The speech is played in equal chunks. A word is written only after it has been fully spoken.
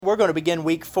We're going to begin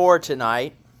week 4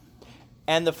 tonight,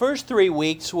 and the first 3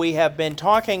 weeks we have been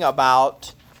talking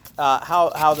about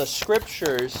how the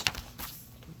Scriptures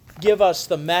give us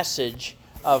the message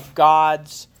of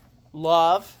God's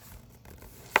love,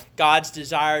 God's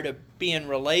desire to be in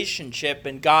relationship,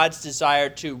 and God's desire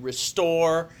to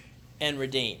restore and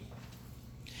redeem.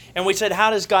 And we said, how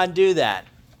does God do that?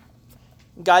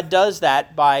 God does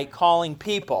that by calling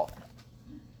people.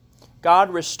 God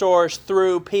restores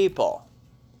through people.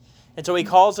 And so he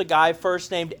calls a guy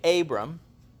first named Abram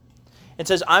and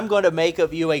says, I'm going to make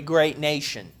of you a great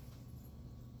nation.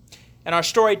 And our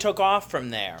story took off from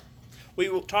there.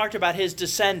 We talked about his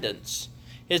descendants.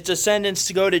 His descendants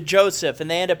to go to Joseph, and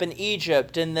they end up in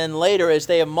Egypt. And then later, as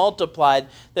they have multiplied,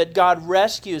 that God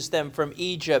rescues them from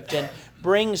Egypt and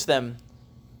brings them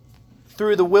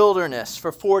through the wilderness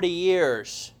for 40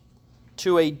 years.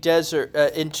 To a desert,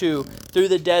 through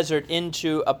the desert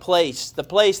into a place, the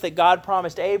place that God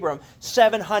promised Abram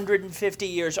 750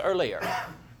 years earlier,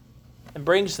 and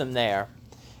brings them there,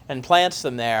 and plants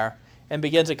them there, and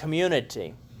begins a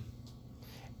community.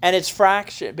 And it's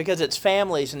fractured because it's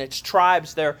families and it's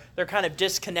tribes. They're kind of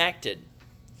disconnected,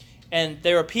 and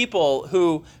there are people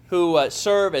who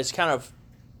serve as kind of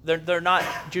they're not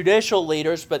judicial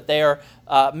leaders, but they are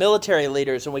military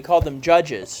leaders, and we call them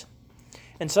judges.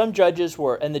 And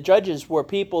the judges were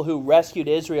people who rescued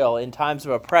Israel in times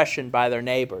of oppression by their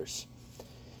neighbors.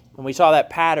 And we saw that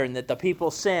pattern that the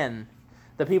people sin,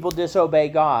 the people disobey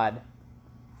God.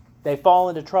 They fall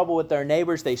into trouble with their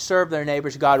neighbors, they serve their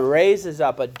neighbors. God raises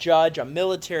up a judge, a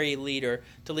military leader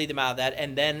to lead them out of that.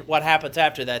 And then what happens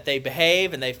after that? They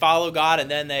behave and they follow God, and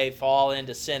then they fall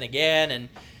into sin again, and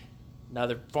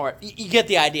you get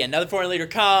the idea. Another foreign leader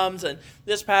comes, and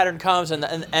this pattern comes,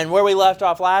 and where we left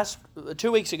off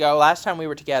 2 weeks ago, last time we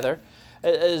were together,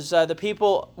 is the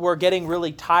people were getting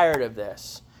really tired of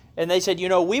this. And they said,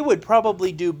 we would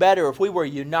probably do better if we were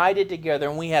united together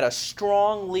and we had a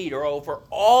strong leader over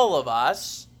all of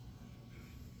us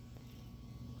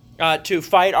to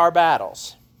fight our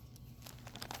battles.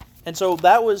 And so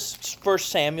that was 1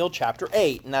 Samuel chapter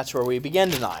 8, and that's where we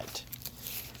begin tonight.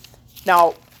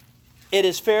 Now, it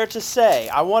is fair to say,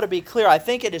 I want to be clear, I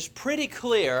think it is pretty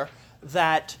clear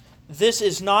that this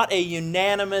is not a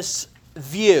unanimous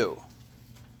view.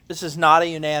 This is not a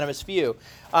unanimous view.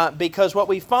 Because what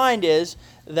we find is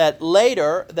that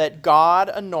later that God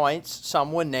anoints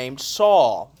someone named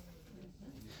Saul.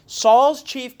 Saul's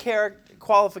chief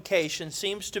qualification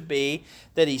seems to be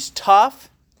that he's tough,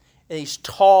 and he's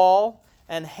tall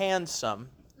and handsome.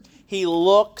 He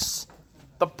looks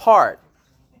the part.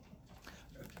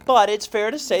 But it's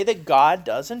fair to say that God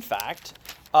does, in fact,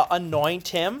 anoint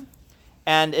him,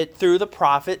 and through the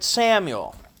prophet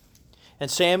Samuel. And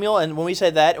Samuel, and when we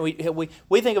say that, we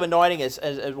think of anointing as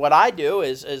what I do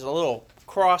is a little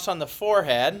cross on the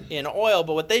forehead in oil,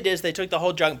 but what they did is they took the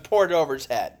whole jug and poured it over his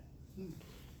head.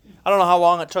 I don't know how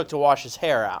long it took to wash his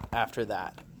hair out after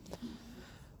that.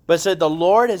 But it said, the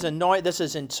Lord has anointed, this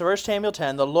is in 1 Samuel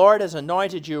 10, the Lord has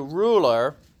anointed you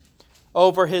ruler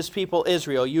over his people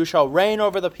Israel. You shall reign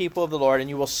over the people of the Lord, and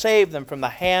you will save them from the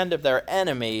hand of their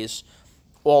enemies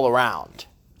all around.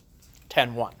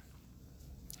 10:1.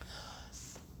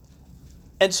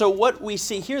 And so what we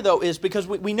see here, though, is because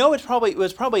we know it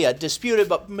was probably a disputed,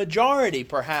 but majority,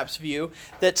 perhaps, view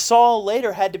that Saul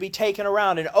later had to be taken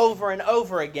around and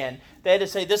over again. They had to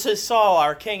say, this is Saul,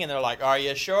 our king. And they're like, are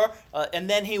you sure? And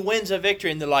then he wins a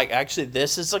victory. And they're like, actually,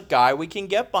 this is a guy we can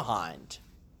get behind.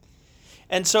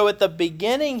 And so at the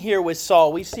beginning here with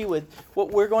Saul, we see what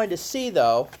we're going to see,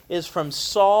 though, is from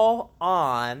Saul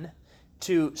on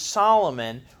to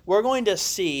Solomon, we're going to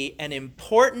see an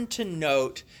important to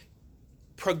note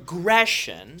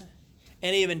progression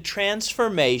and even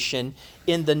transformation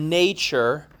in the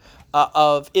nature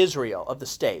of Israel, of the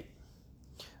state.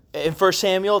 In 1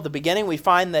 Samuel, at the beginning, we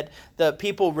find that the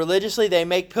people religiously, they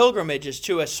make pilgrimages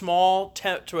to a small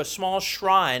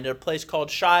shrine at a place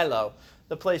called Shiloh,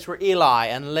 the place where Eli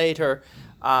and later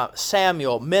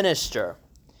Samuel minister.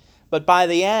 But by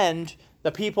the end,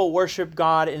 the people worship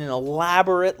God in an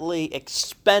elaborately,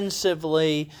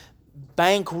 expensively,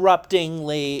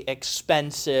 bankruptingly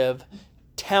expensive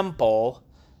temple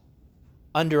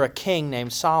under a king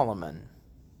named Solomon.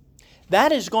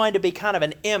 That is going to be kind of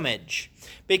an image,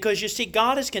 because you see,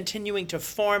 God is continuing to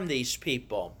form these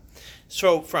people.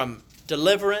 So from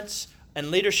deliverance and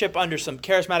leadership under some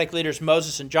charismatic leaders,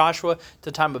 Moses and Joshua, to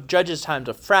the time of Judges, times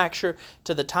of fracture,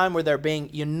 to the time where they're being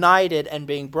united and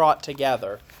being brought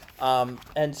together.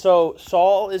 And so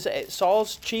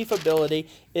Saul's chief ability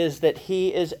is that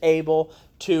he is able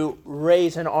to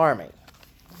raise an army.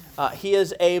 he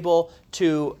is able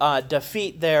to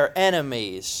defeat their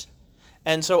enemies.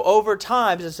 And so over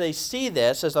time, as they see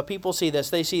this, as the people see this,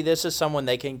 they see this as someone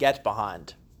they can get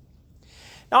behind.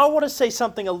 Now I want to say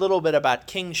something a little bit about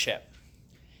kingship.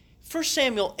 1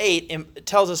 Samuel 8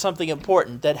 tells us something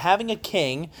important, that having a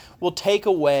king will take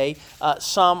away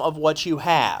some of what you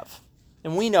have.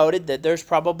 And we noted that there's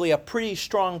probably a pretty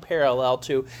strong parallel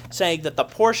to saying that the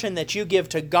portion that you give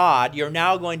to God, you're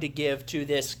now going to give to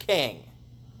this king,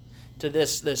 to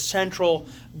this central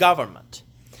government.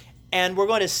 And we're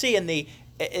going to see in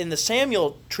the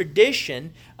Samuel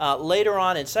tradition, later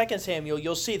on in 2 Samuel,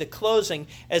 you'll see the closing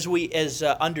as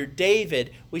under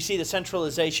David, we see the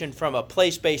centralization from a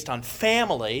place based on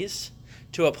families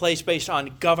to a place based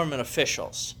on government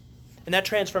officials. And that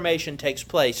transformation takes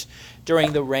place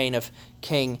during the reign of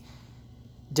King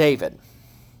David.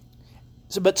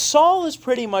 But Saul is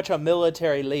pretty much a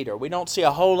military leader. We don't see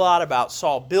a whole lot about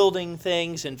Saul building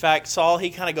things. In fact, Saul, he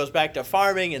kind of goes back to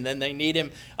farming, and then they need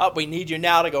him. We need you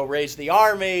now to go raise the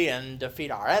army and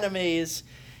defeat our enemies.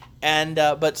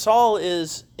 But Saul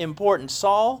is important.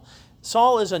 Saul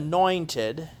is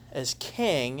anointed as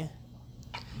king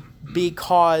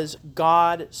because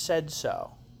God said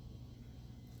so.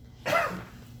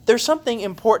 There's something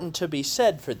important to be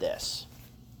said for this.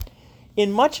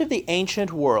 In much of the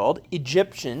ancient world,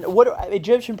 Egyptian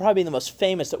probably the most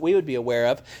famous that we would be aware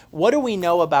of, what do we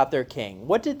know about their king?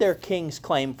 What did their kings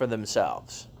claim for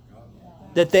themselves?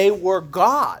 That they were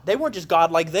God. They weren't just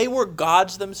God-like, they were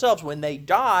gods themselves. When they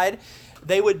died,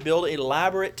 they would build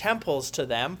elaborate temples to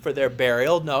them for their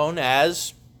burial, known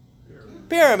as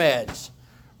pyramids.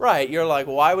 Right, you're like,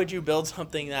 why would you build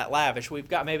something that lavish? We've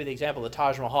got maybe the example of the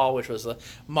Taj Mahal, which was the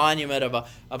monument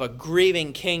of a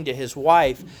grieving king to his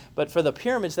wife. But for the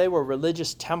pyramids, they were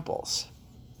religious temples.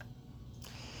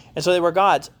 And so they were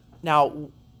gods. Now,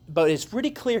 but it's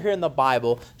pretty clear here in the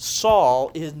Bible, Saul,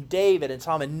 David, and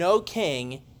Solomon, no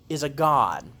king is a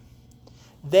god.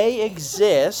 They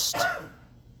exist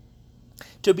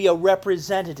to be a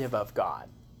representative of God.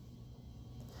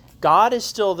 God is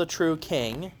still the true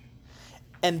king,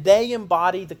 and they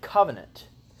embody the covenant.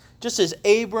 Just as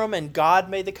Abram and God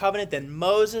made the covenant, then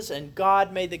Moses and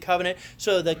God made the covenant.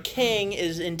 So the king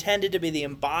is intended to be the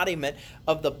embodiment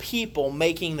of the people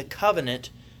making the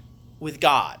covenant with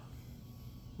God.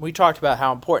 We talked about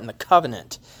how important the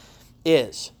covenant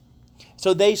is.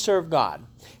 So they serve God.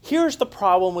 Here's the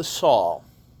problem with Saul.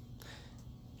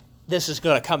 This is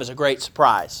going to come as a great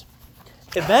surprise.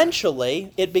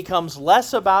 Eventually, it becomes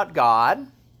less about God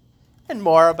and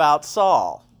more about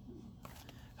Saul.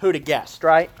 Who'd have guessed,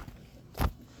 right?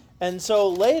 And so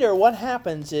later what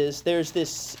happens is there's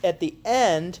this at the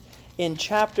end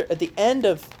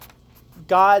of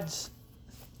God's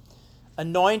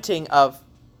anointing of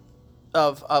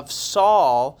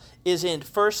Saul is in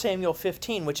 1 Samuel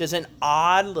 15, which is an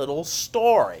odd little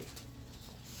story.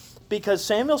 Because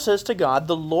Samuel says to God,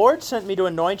 "The Lord sent me to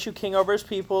anoint you king over his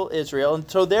people Israel,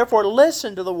 and so therefore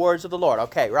listen to the words of the Lord."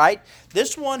 Okay, right?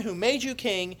 This one who made you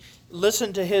king,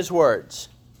 listen to his words.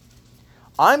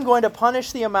 "I'm going to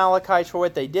punish the Amalekites for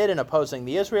what they did in opposing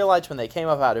the Israelites when they came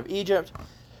up out of Egypt.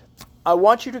 I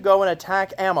want you to go and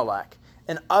attack Amalek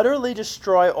and utterly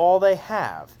destroy all they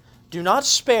have. Do not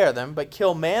spare them, but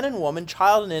kill man and woman,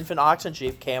 child and infant, ox and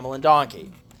sheep, camel and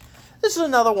donkey." This is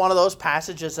another one of those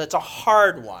passages that's a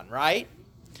hard one, right?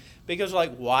 Because,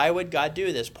 why would God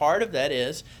do this? Part of that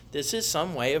is, this is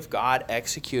some way of God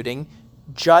executing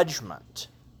judgment.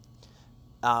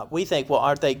 We think, well,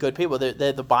 aren't they good people?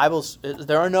 The Bible's,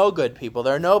 there are no good people.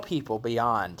 There are no people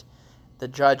beyond the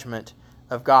judgment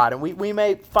of God. And we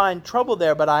may find trouble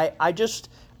there, but I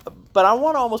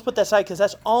want to almost put that aside because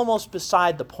that's almost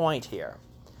beside the point here.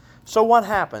 So what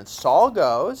happens? Saul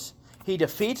goes, he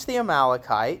defeats the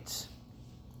Amalekites,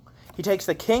 he takes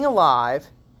the king alive,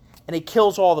 and he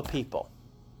kills all the people.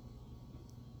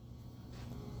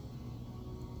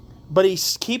 But he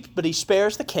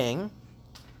spares the king.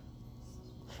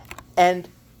 And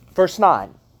verse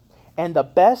 9, "And the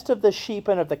best of the sheep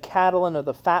and of the cattle and of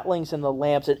the fatlings and the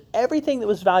lambs and everything that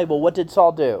was valuable," what did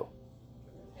Saul do?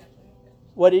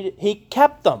 He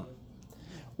kept them.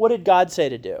 What did God say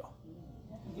to do?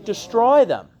 Destroy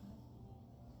them.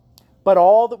 But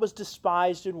all that was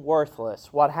despised and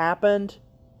worthless, what happened?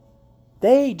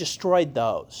 They destroyed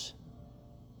those.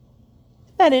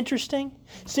 Isn't that interesting?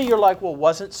 See, you're like, well,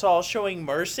 wasn't Saul showing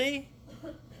mercy?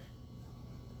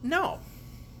 No.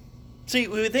 See,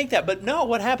 we would think that, but no,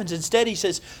 what happens? Instead, he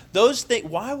says, those things,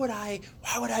 why would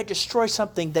I destroy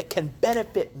something that can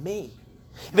benefit me?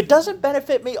 If it doesn't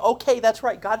benefit me, okay, that's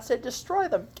right. God said destroy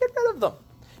them. Get rid of them.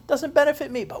 It doesn't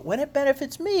benefit me. But when it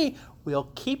benefits me, we'll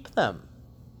keep them.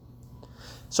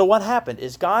 So what happened?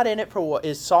 Is God in it for what?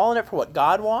 Is Saul in it for what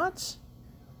God wants?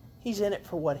 He's in it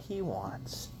for what he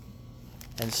wants.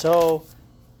 And so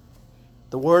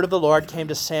the word of the Lord came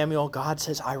to Samuel. God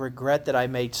says, I regret that I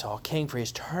made Saul king, for he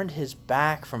has turned his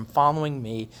back from following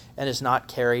me and has not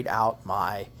carried out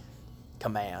my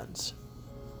commands.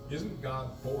 Isn't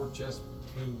God 4 chess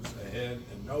moves ahead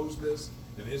and knows this?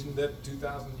 And isn't that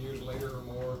 2,000 years later or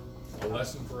more a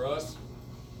lesson for us?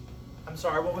 I'm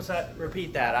sorry, what was that?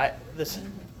 Repeat that.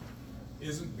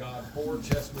 Isn't God 4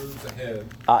 chess moves ahead?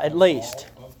 At least,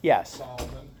 yes.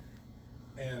 Solomon,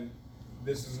 and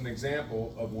this is an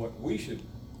example of what we should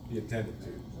be attentive to.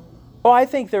 Well, I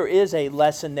think there is a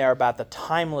lesson there about the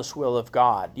timeless will of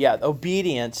God. Yeah,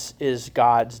 obedience is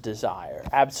God's desire.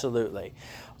 Absolutely.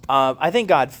 I think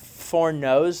God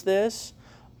foreknows this.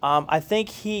 I think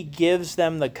he gives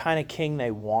them the kind of king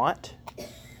they want.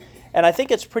 And I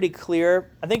think it's pretty clear.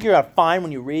 I think you're going to find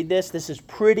when you read this, this is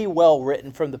pretty well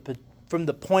written from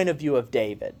the point of view of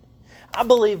David. I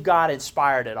believe God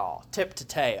inspired it all, tip to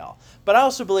tail. But I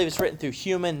also believe it's written through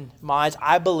human minds.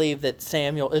 I believe that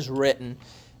Samuel is written,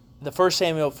 the 1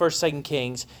 Samuel, 1st, 2nd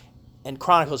Kings, and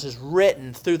Chronicles is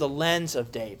written through the lens of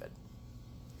David.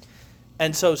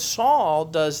 And so Saul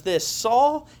does this.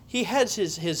 Saul, he has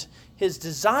his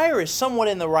desire is somewhat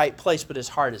in the right place, but his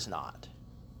heart is not.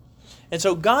 And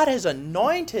so God has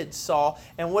anointed Saul,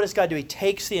 and what does God do? He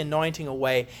takes the anointing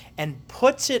away and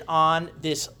puts it on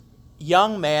this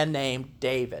young man named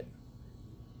David.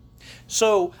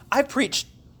 So I preached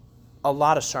a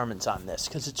lot of sermons on this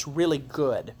because it's really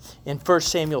good. In 1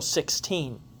 Samuel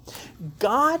 16,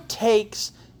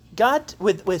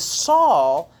 with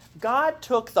Saul, God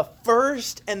took the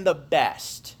first and the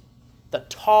best, the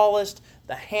tallest,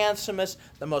 the handsomest,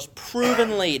 the most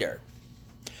proven leader.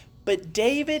 But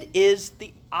David is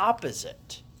the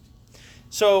opposite.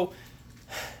 So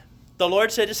the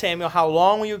Lord said to Samuel, how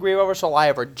long will you grieve over Saul? I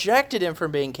have rejected him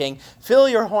from being king. Fill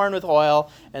your horn with oil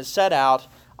and set out.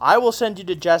 I will send you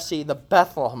to Jesse the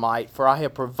Bethlehemite, for I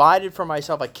have provided for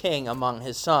myself a king among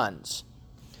his sons.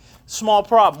 Small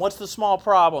problem. What's the small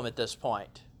problem at this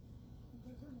point?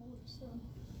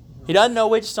 He doesn't know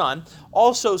which son.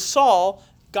 Also, Saul,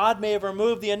 God may have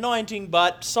removed the anointing,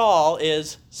 but Saul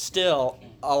is still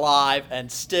alive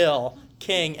and still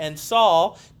king. And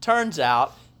Saul turns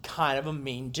out kind of a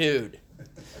mean dude.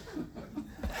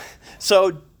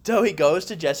 So he goes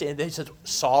to Jesse and he says,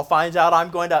 Saul finds out I'm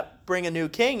going to bring a new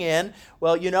king in.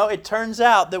 Well, it turns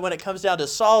out that when it comes down to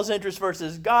Saul's interest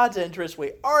versus God's interest,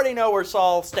 we already know where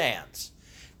Saul stands.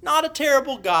 Not a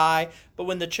terrible guy, but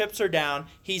when the chips are down,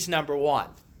 he's number one,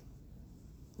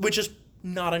 which is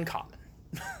not uncommon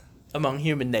among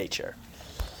human nature.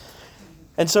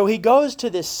 And so he goes to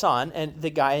this son, and the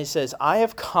guy says, I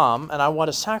have come, and I want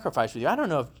to sacrifice with you. I don't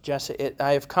know if Jesse,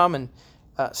 I have come and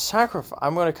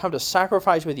I'm going to come to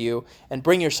sacrifice with you and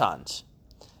bring your sons.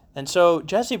 And so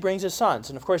Jesse brings his sons,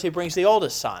 and of course he brings the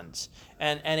oldest sons.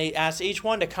 And he asks each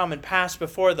one to come and pass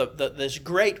before this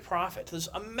great prophet, this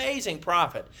amazing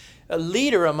prophet, a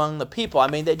leader among the people. I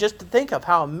mean, they just think of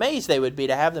how amazed they would be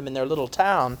to have them in their little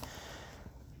town.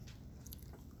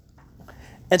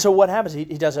 And so what happens? He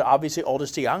does it obviously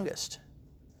oldest to youngest.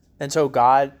 And so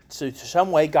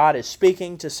some way God is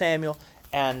speaking to Samuel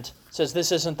and says,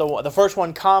 this isn't the one. The first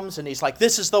one comes and he's like,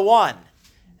 this is the one.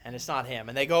 And it's not him.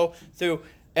 And they go through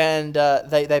and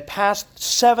they pass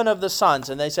 7 of the sons.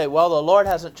 And they say, well, the Lord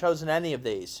hasn't chosen any of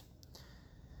these.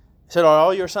 He said, are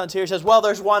all your sons here? He says, well,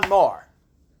 there's one more.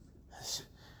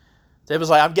 David was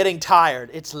like, I'm getting tired.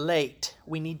 It's late.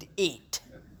 We need to eat.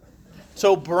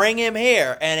 So bring him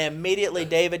here. And immediately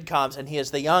David comes, and he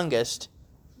is the youngest.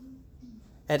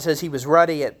 And it says he was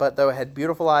ruddy, but though had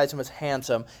beautiful eyes and was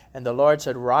handsome. And the Lord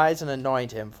said, rise and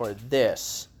anoint him, for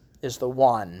this is the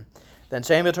one. Then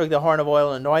Samuel took the horn of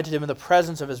oil and anointed him in the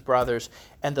presence of his brothers.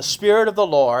 And the Spirit of the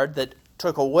Lord that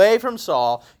took away from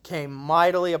Saul came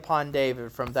mightily upon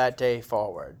David from that day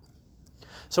forward.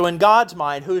 So in God's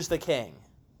mind, who's the king?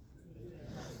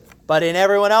 But in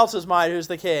everyone else's mind, who's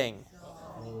the king?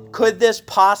 Could this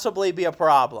possibly be a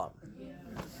problem?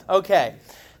 Okay.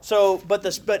 So,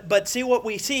 but see what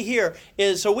we see here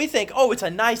is, so we think, oh, it's a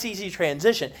nice, easy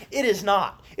transition. It is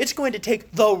not. It's going to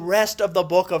take the rest of the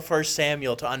book of 1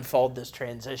 Samuel to unfold this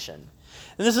transition.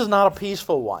 And this is not a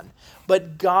peaceful one.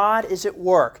 But God is at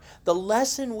work. The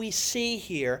lesson we see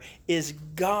here is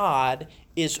God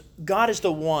is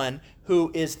the one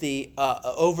who is the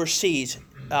oversees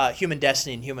human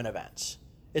destiny and human events.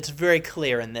 It's very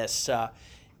clear in this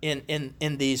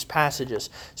in these passages.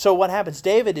 So what happens?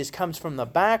 David comes from the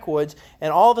backwoods,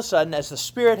 and all of a sudden, as the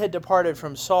spirit had departed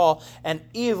from Saul, an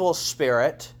evil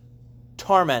spirit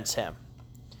torments him.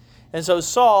 And so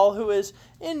Saul, who is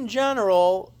in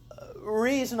general,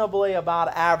 reasonably about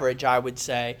average, I would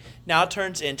say, now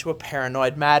turns into a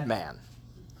paranoid madman.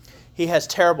 He has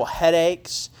terrible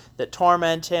headaches that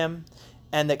torment him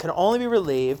and that can only be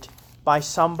relieved by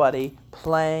somebody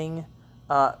playing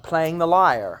the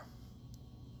lyre.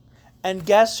 And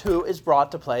guess who is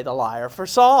brought to play the lyre for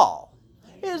Saul?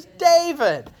 It's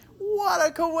David. What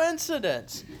a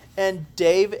coincidence. And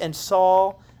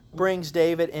Saul brings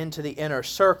David into the inner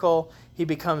circle. He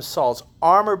becomes Saul's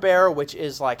armor bearer, which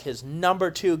is like his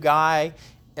number 2 guy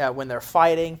when they're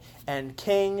fighting. And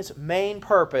king's main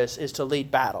purpose is to lead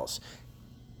battles.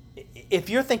 If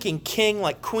you're thinking king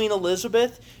like Queen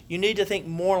Elizabeth, you need to think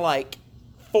more like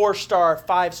 4-star,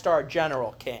 5-star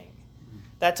general king.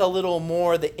 That's a little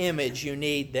more the image you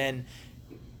need than...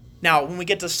 Now, when we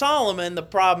get to Solomon, the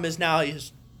problem is now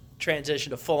he's transitioned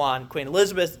to full-on Queen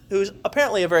Elizabeth, who's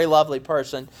apparently a very lovely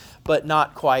person, but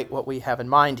not quite what we have in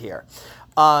mind here.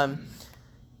 And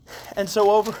so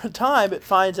over time, it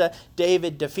finds that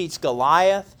David defeats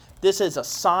Goliath. This is a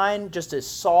sign, just as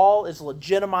Saul is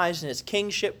legitimized in his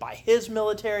kingship by his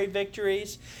military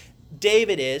victories,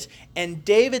 David is, and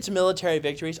David's military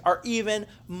victories are even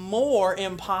more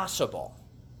impossible.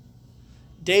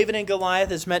 David and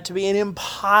Goliath is meant to be an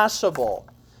impossible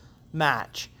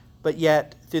match, but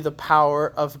yet through the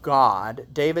power of God,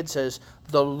 David says,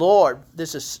 the Lord,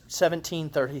 this is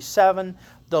 17:37,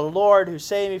 the Lord who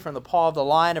saved me from the paw of the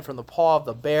lion and from the paw of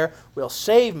the bear will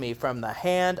save me from the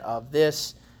hand of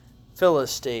this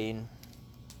Philistine.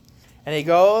 And he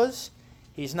goes,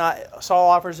 Saul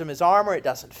offers him his armor, it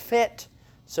doesn't fit,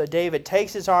 so David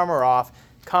takes his armor off,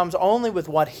 comes only with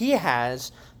what he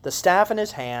has, the staff in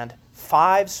his hand,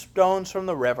 5 stones from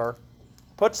the river,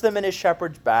 puts them in his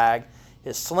shepherd's bag,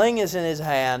 his sling is in his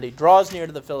hand, he draws near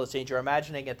to the Philistines. You're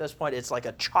imagining at this point it's like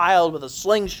a child with a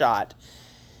slingshot,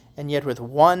 and yet with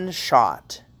one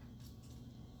shot,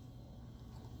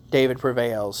 David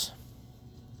prevails.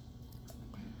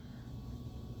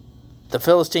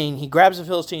 He grabs the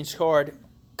Philistine's sword,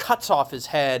 cuts off his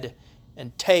head,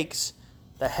 and takes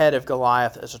the head of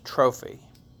Goliath as a trophy.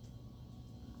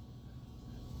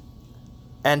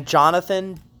 And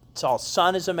Jonathan, Saul's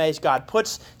son, is amazed. God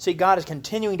is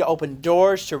continuing to open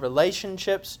doors to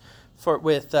relationships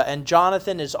and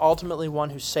Jonathan is ultimately one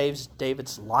who saves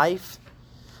David's life.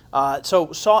 But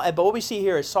what we see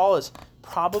here is Saul is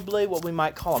probably what we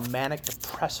might call a manic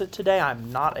depressive today.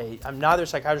 I'm neither a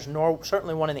psychiatrist nor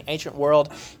certainly one in the ancient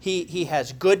world. He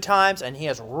has good times and he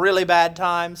has really bad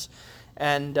times.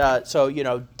 And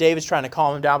David's trying to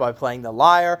calm him down by playing the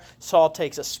lyre. Saul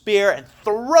takes a spear and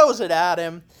throws it at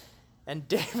him. And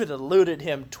David eluded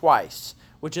him twice,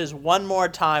 which is one more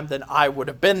time than I would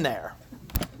have been there.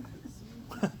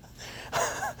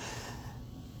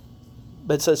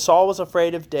 But it says Saul was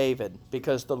afraid of David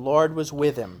because the Lord was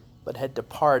with him, but had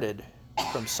departed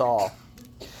from Saul.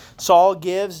 Saul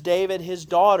gives David his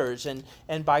daughters, and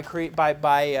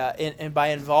by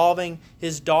involving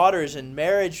his daughters in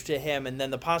marriage to him, and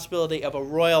then the possibility of a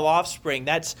royal offspring,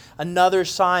 that's another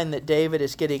sign that David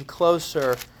is getting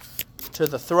closer to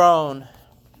the throne.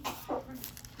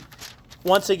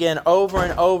 Once again, over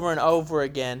and over and over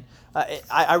again,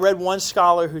 I read one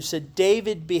scholar who said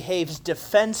David behaves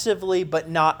defensively but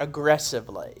not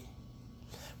aggressively.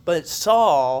 But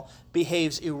Saul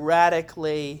behaves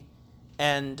erratically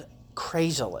and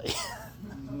crazily.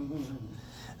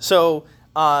 So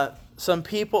some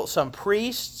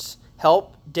priests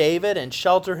help David and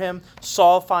shelter him.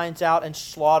 Saul finds out and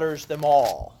slaughters them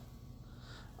all.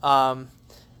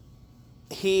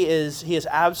 He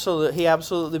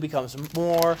absolutely becomes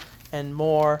more and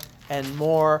more and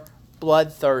more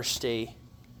bloodthirsty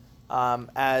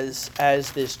as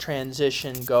this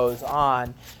transition goes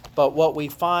on. But what we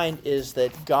find is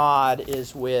that God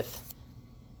is with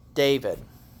David.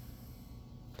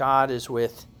 God is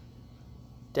with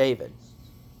David.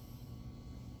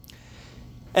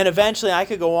 And eventually, I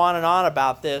could go on and on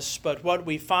about this, but what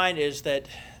we find is that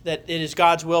it is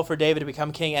God's will for David to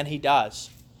become king, and he does.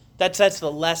 That's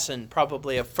the lesson,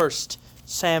 probably, of 1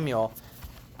 Samuel.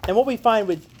 And what we find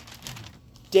with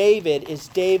David is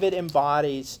David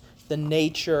embodies the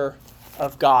nature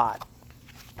of God.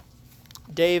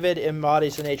 David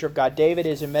embodies the nature of God. David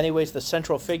is in many ways the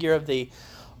central figure of the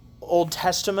Old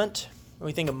Testament. When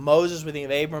we think of Moses, we think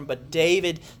of Abram, but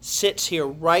David sits here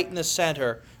right in the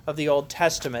center of the Old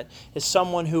Testament as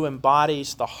someone who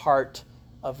embodies the heart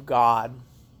of God.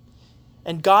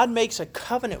 And God makes a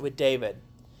covenant with David,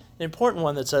 an important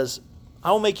one that says,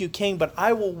 I will make you king, but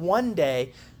I will one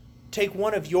day take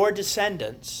one of your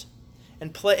descendants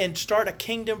and start a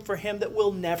kingdom for him that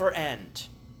will never end.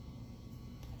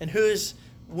 And who is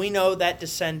we know that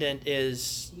descendant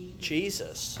is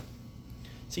Jesus.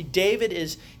 See,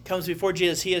 David comes before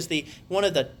Jesus. He is one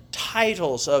of the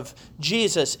titles of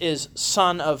Jesus is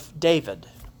Son of David.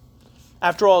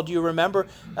 After all, do you remember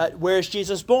where is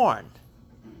Jesus born?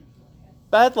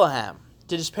 Bethlehem.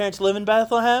 Did his parents live in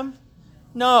Bethlehem?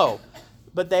 No.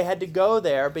 But they had to go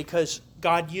there because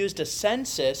God used a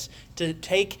census to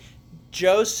take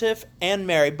Joseph and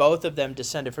Mary, both of them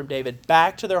descended from David,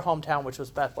 back to their hometown, which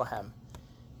was Bethlehem.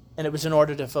 And it was in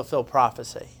order to fulfill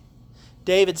prophecy.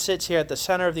 David sits here at the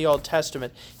center of the Old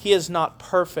Testament. He is not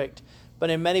perfect, but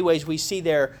in many ways we see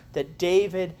there that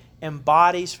David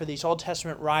embodies for these Old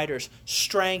Testament writers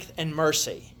strength and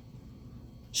mercy.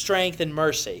 Strength and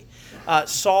mercy.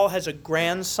 Saul has a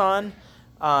grandson,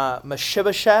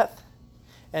 Mephibosheth,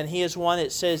 and he is one,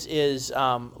 it says, is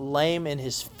lame in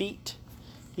his feet.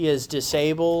 He is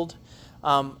disabled.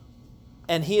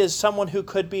 And he is someone who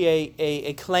could be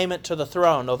a claimant to the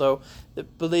throne, although they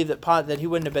believe that he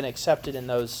wouldn't have been accepted in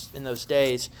those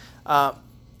days.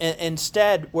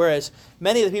 Instead, whereas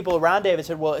many of the people around David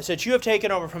said, well, since you have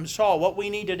taken over from Saul, what we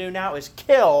need to do now is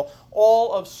kill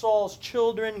all of Saul's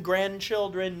children,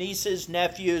 grandchildren, nieces,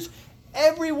 nephews,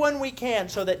 everyone we can,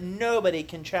 so that nobody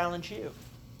can challenge you.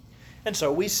 And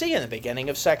so we see in the beginning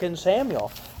of 2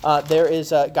 Samuel, there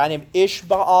is a guy named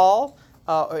Ishbaal,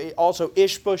 also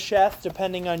Ishbosheth,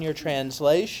 depending on your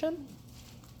translation.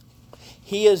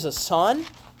 He is a son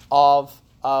of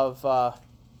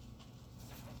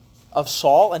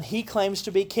Saul, and he claims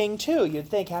to be king too. You'd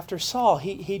think after Saul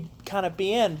he'd kind of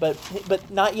be in, but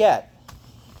not yet.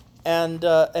 And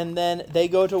then they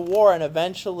go to war, and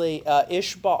eventually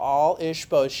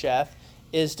Ishbosheth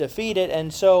is defeated,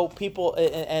 and so people,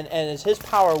 and as his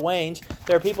power wanes,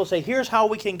 there are people who say, here's how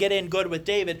we can get in good with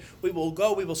David. We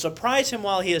will surprise him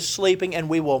while he is sleeping, and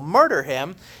we will murder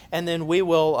him, and then we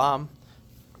will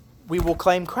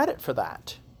claim credit for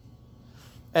that.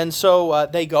 And so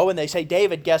they go and they say,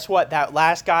 David, guess what? That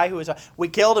last guy who was, we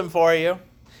killed him for you.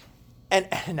 And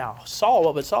now Saul,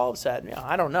 what would Saul have said?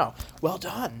 I don't know. Well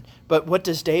done. But what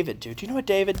does David do? Do you know what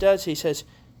David does? He says,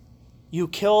 you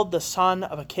killed the son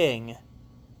of a king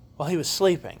while he was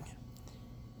sleeping.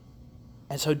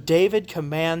 And so David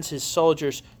commands his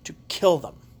soldiers to kill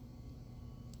them.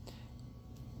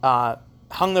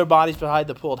 Hung their bodies beside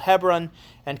the pool at Hebron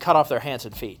and cut off their hands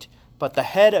and feet. But the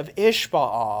head of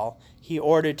Ishbaal he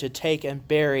ordered to take and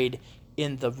buried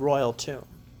in the royal tomb.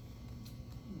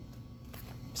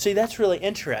 See, that's really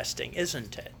interesting,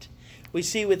 isn't it? We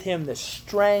see with him the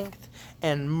strength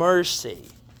and mercy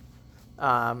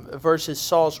versus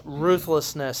Saul's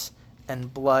ruthlessness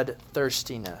and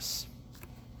bloodthirstiness.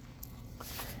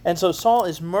 And so Saul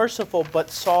is merciful, but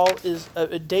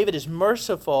David is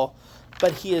merciful,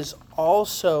 but he is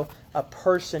also a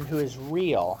person who is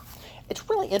real. It's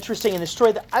really interesting in the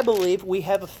story that I believe we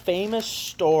have a famous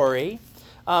story.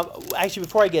 Actually,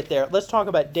 before I get there, let's talk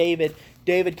about David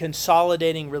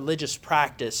consolidating religious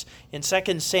practice. In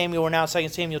 2 Samuel, we're now in 2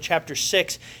 Samuel chapter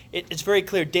 6, it's very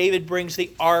clear. David brings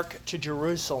the ark to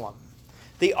Jerusalem.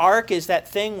 The ark is that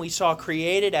thing we saw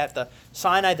created at the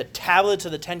Sinai. The tablets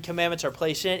of the Ten Commandments are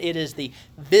placed in it. It is the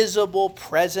visible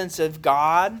presence of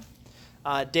God.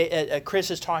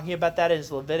 Chris is talking about that in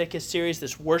his Leviticus series,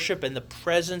 this worship and the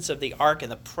presence of the ark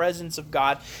and the presence of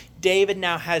God. David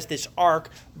now has this ark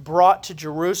brought to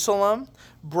Jerusalem,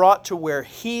 brought to where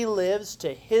he lives,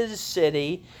 to his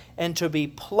city, and to be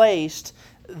placed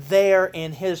there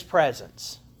in his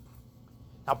presence.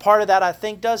 Now, part of that, I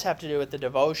think, does have to do with the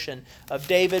devotion of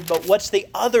David, but what's the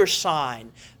other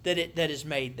sign that is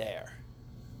made there?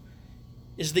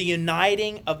 Is the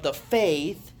uniting of the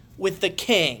faith with the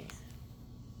king.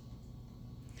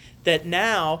 That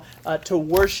now, to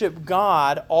worship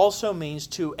God also means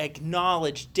to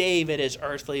acknowledge David as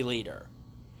earthly leader.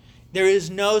 There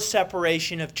is no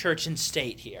separation of church and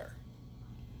state here.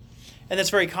 And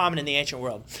that's very common in the ancient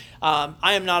world.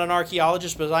 I am not an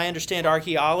archaeologist, but as I understand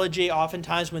archaeology,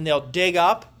 oftentimes when they'll dig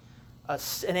up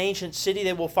an ancient city,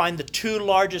 they will find the two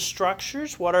largest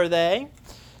structures. What are they?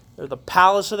 They're the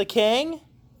palace of the king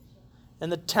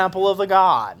and the temple of the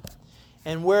god.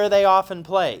 And where are they often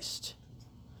placed?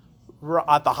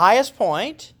 At the highest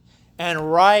point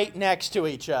and right next to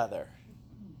each other.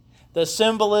 The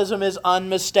symbolism is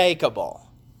unmistakable.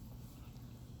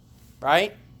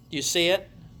 Right? You see it?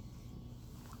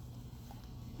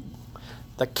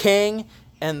 The king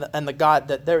and the God,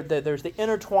 that there's the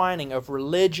intertwining of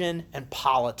religion and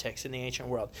politics in the ancient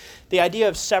world. The idea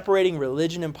of separating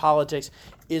religion and politics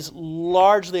is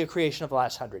largely a creation of the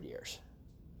last 100 years.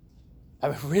 I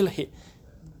mean, really.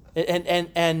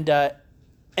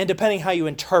 and depending how you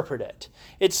interpret it.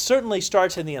 It certainly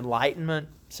starts in the Enlightenment,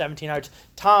 1700s.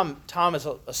 Tom is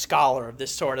a scholar of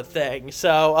this sort of thing.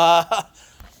 So,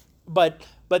 but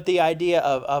the idea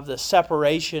of the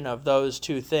separation of those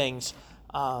two things,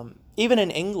 even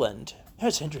in England,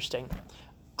 it's interesting.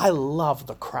 I love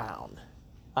The Crown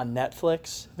on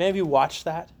Netflix. Have any of you watched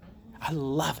that? I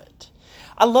love it.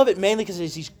 I love it mainly because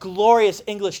there's these glorious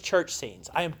English church scenes.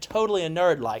 I am totally a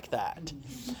nerd like that.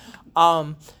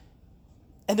 And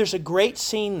there's a great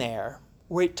scene there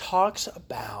where it talks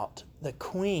about the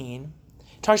Queen.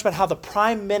 It talks about how the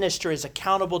Prime Minister is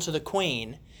accountable to the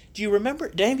Queen. Do you remember?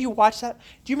 Did any of you watch that?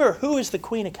 Do you remember who is the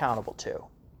Queen accountable to?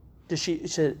 She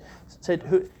said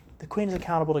who the Queen is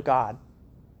accountable to God.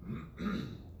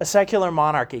 A secular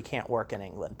monarchy can't work in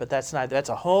England, but that's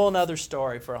a whole other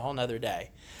story for a whole other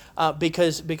day,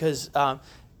 because and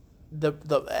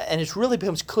it really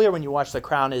becomes clear when you watch The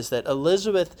Crown is that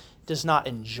Elizabeth does not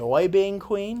enjoy being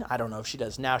queen. I don't know if she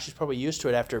does now. She's probably used to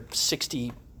it after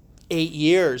 68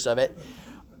 years of it,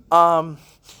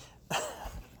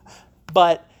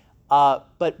 but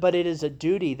it is a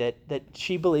duty that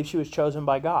she believes she was chosen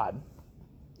by God,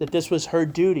 that this was her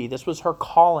duty, this was her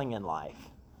calling in life,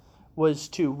 was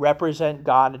to represent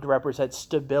God and to represent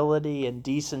stability and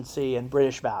decency and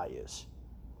British values.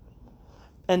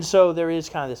 And so there is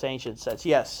kind of this ancient sense.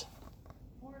 Yes?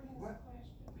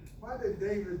 Why did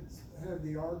David have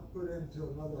the ark put into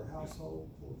another household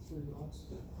for 3 months?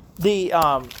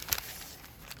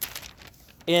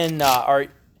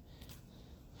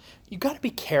 You got to be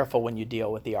careful when you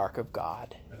deal with the Ark of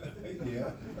God.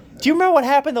 Yeah. Do you remember what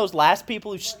happened? Those last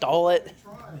people who stole it.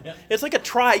 It's like a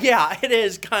try. Yeah, it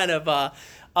is kind of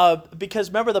because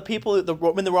remember the people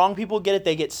when the wrong people get it,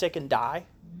 they get sick and die.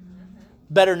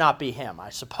 Better not be him, I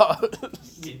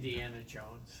suppose. Indiana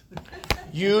Jones.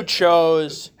 You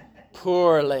chose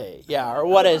poorly. Yeah, or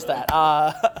what is that?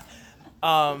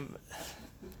 And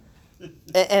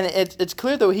it's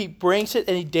clear that he brings it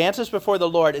and he dances before the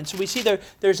Lord. And so we see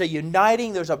there's a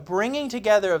uniting, there's a bringing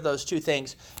together of those two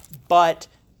things. But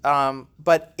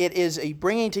it is a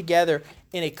bringing together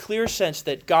in a clear sense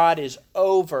that God is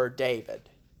over David.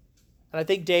 And I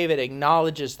think David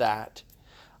acknowledges that.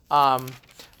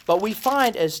 But we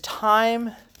find as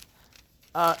time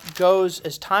goes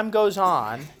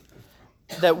on,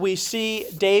 that we see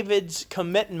David's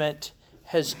commitment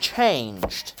has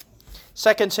changed.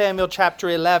 2 Samuel chapter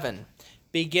 11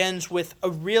 begins with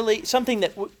something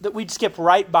that we'd skip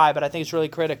right by, but I think it's really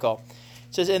critical.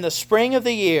 It says, in the spring of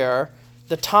the year,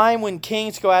 the time when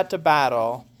kings go out to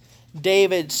battle,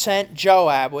 David sent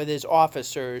Joab with his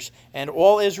officers and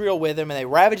all Israel with him, and they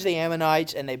ravaged the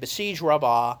Ammonites and they besieged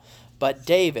Rabbah, but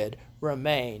David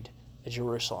remained at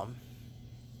Jerusalem.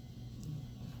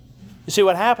 You see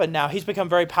what happened now? He's become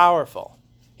very powerful.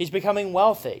 He's becoming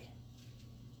wealthy.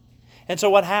 And so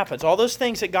what happens? All those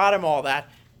things that got him all that,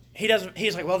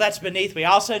 he's like, well, that's beneath me.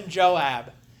 I'll send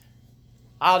Joab.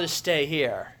 I'll just stay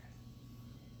here.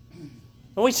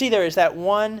 And we see there is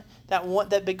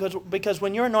because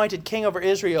when you're anointed king over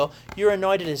Israel, you're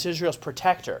anointed as Israel's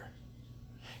protector.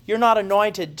 You're not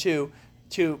anointed to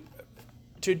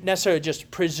necessarily just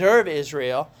preserve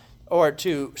Israel, or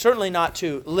certainly not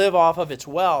to live off of its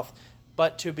wealth,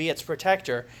 but to be its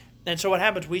protector. And so what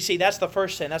happens, we see that's the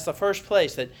first sin. That's the first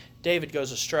place that David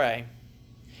goes astray.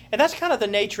 And that's kind of the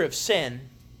nature of sin.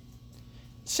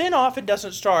 Sin often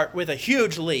doesn't start with a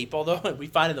huge leap, although we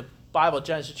find in the Bible,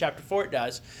 Genesis chapter 4, it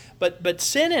does. But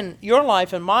sin in your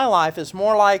life and my life is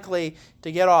more likely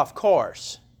to get off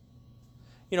course.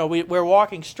 You know, we're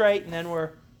walking straight, and then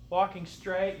we're walking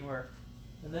straight,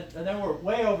 and then we're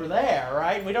way over there,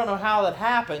 right? We don't know how that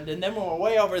happened, and then when we're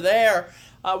way over there,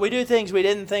 we do things we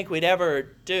didn't think we'd ever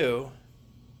do.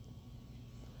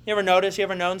 You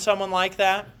ever known someone like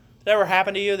that? Did that ever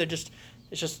happen to you? It's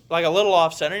just like a little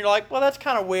off center. You're like, well, that's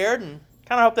kind of weird, and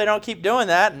kind of hope they don't keep doing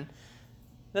that. And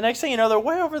the next thing you know, they're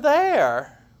way over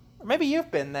there. Or maybe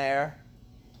you've been there.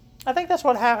 I think that's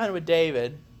what happened with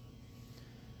David.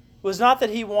 It was not that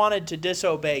he wanted to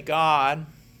disobey God,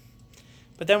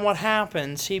 but then what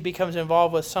happens? He becomes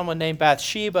involved with someone named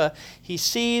Bathsheba. He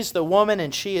sees the woman,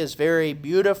 and she is very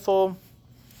beautiful.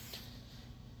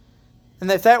 And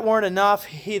if that weren't enough,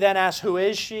 he then asks, who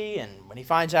is she? And when he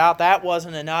finds out that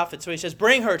wasn't enough, and so he says,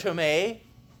 bring her to me.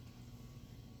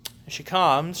 And she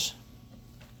comes,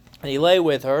 and he lay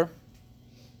with her.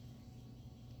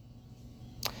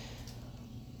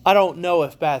 I don't know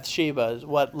if Bathsheba,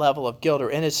 what level of guilt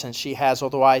or innocence she has,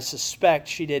 although I suspect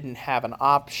she didn't have an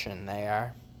option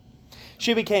there.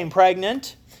 She became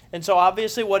pregnant, and so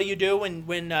obviously what do you do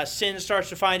when sin starts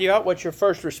to find you out? What's your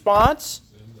first response?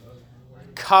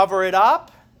 Cover it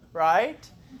up, right?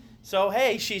 So,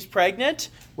 hey, she's pregnant.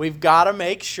 We've got to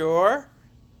make sure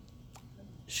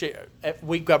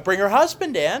we've got to bring her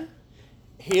husband in.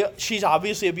 She's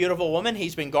obviously a beautiful woman.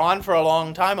 He's been gone for a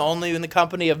long time, only in the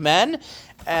company of men.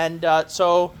 And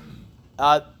so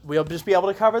we'll just be able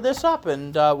to cover this up,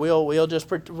 and we'll just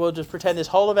pretend this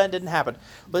whole event didn't happen.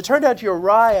 But it turned out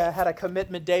Uriah had a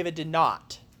commitment David did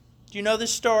not. Do you know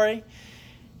this story?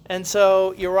 And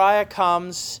so Uriah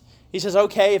comes. He says,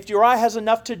 okay, if Uriah has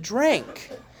enough to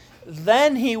drink,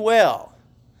 then he will.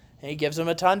 And he gives him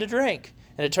a ton to drink.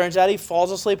 And it turns out he falls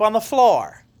asleep on the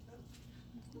floor.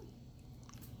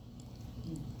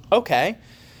 Okay.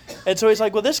 And so he's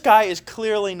like, well, this guy is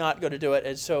clearly not going to do it.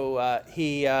 And so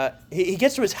he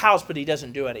gets to his house, but he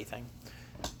doesn't do anything.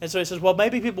 And so he says, well,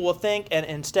 maybe people will think, and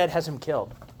instead has him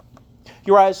killed.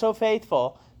 Uriah is so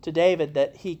faithful to David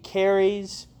that he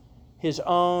carries his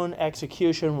own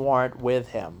execution warrant with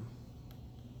him.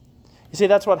 You see,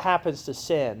 that's what happens to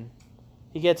sin.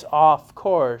 He gets off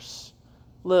course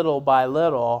little by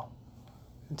little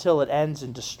until it ends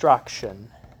in destruction.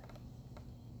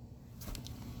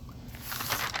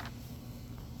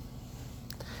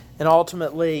 And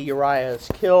ultimately, Uriah is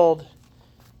killed,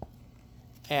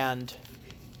 and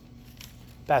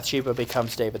Bathsheba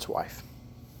becomes David's wife.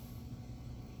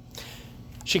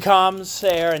 She comes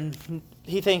there, and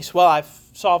he thinks, well, I've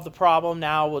solved the problem.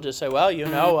 Now we'll just say, well,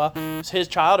 it's his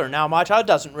child or now my child. It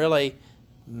doesn't really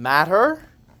matter.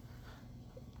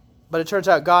 But it turns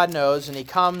out God knows, and he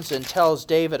comes and tells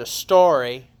David a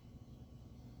story.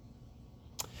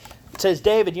 It says,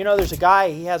 David, there's a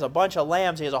guy, he has a bunch of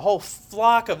lambs. He has a whole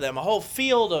flock of them, a whole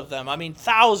field of them. I mean,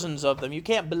 thousands of them. You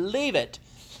can't believe it.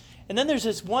 And then there's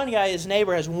this one guy, his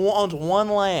neighbor, owns one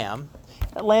lamb.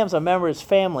 That lamb's a member of his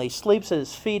family. He sleeps at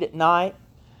his feet at night.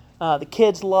 The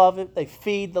kids love it. They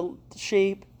feed the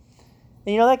sheep.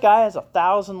 And that guy has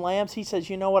 1,000 lambs. He says,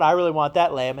 you know what? I really want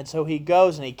that lamb. And so he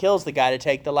goes and he kills the guy to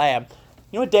take the lamb.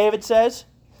 You know what David says?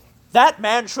 That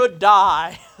man should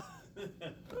die.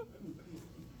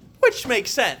 Which makes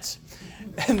sense.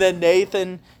 And then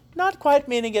Nathan, not quite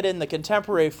meaning it in the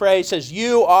contemporary phrase, says,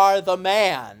 you are the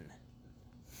man.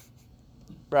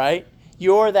 Right?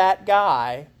 You're that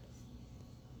guy.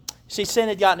 See, sin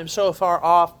had gotten him so far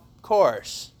off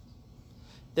course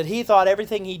that he thought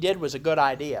everything he did was a good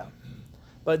idea.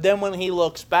 But then when he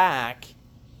looks back,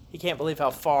 he can't believe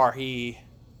how far he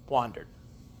wandered.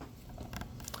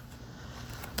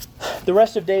 The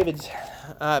rest of David's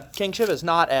kingship is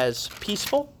not as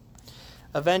peaceful.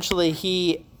 Eventually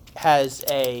he has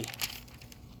a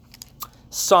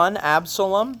son,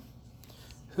 Absalom,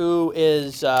 who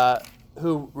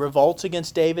revolts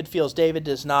against David, feels David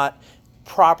does not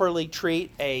properly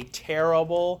treat a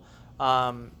terrible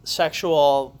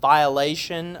sexual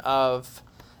violation of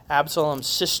Absalom's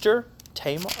sister,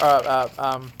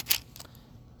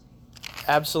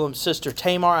 Absalom's sister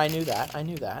Tamar. I knew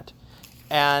that.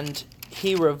 And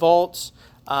he revolts,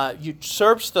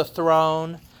 usurps the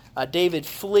throne. David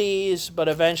flees, but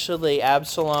eventually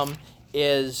Absalom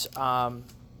is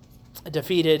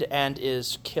defeated and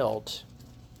is killed.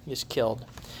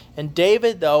 And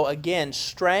David, though, again,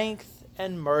 strength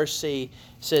and mercy,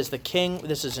 says the king,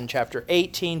 this is in chapter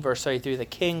 18, verse 33, the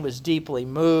king was deeply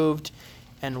moved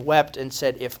and wept and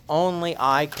said, if only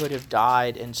I could have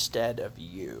died instead of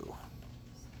you.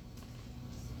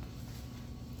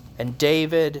 And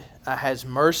David has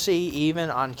mercy even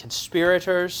on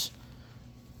conspirators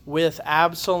with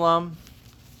Absalom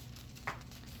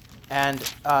and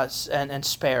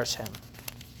spares him.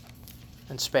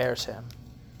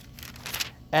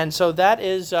 And so that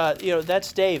is,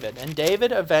 that's David. And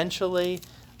David eventually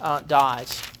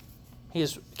dies. He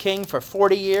is king for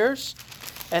 40 years.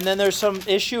 And then there's some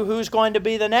issue who's going to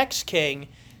be the next king.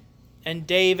 And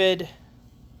David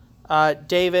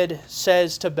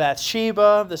says to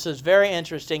Bathsheba, this is very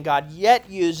interesting, God yet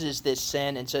uses this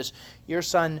sin and says, your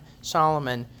son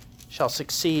Solomon shall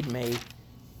succeed me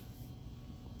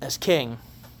as king.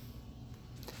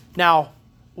 Now,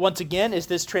 once again, is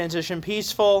this transition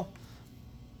peaceful?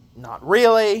 Not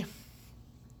really.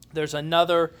 There's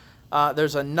another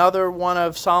one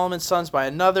of Solomon's sons by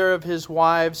another of his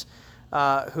wives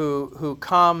who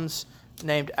comes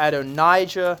named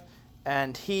Adonijah,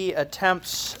 and he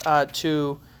attempts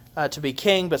to be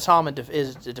king, but Solomon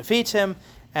defeats him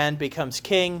and becomes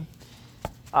king.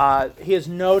 He is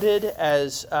noted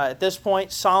as, at this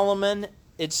point, Solomon,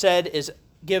 it said, is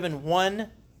given one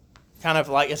kind of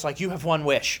like, it's like you have one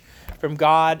wish from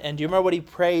God. And do you remember what he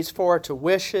prays for,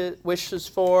 wishes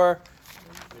for?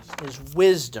 Is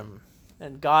wisdom.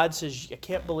 And God says, I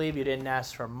can't believe you didn't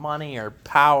ask for money or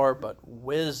power, but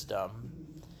wisdom.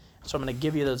 So I'm going to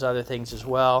give you those other things as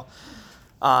well.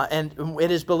 And it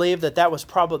is believed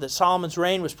that Solomon's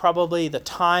reign was probably the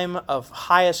time of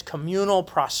highest communal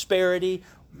prosperity,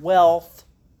 wealth.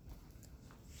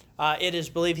 It is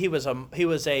believed he was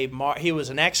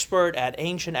an expert at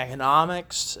ancient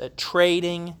economics, at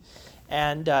trading,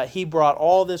 and he brought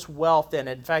all this wealth in.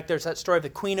 In fact, there's that story of the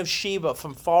Queen of Sheba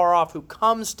from far off who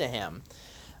comes to him.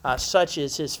 Such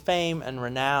is his fame and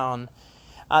renown.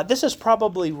 This is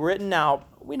probably written now.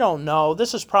 We don't know.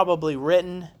 This is probably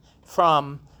written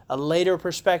from a later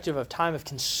perspective of time of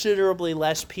considerably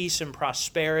less peace and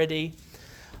prosperity.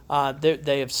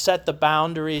 They have set the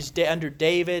boundaries under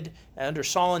David, under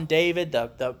Saul and David.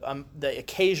 The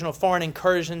occasional foreign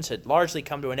incursions had largely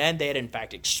come to an end. They had in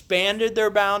fact expanded their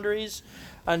boundaries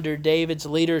under David's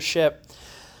leadership.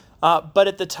 But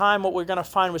at the time, what we're going to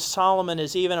find with Solomon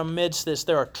is even amidst this,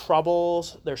 there are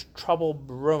troubles. There's trouble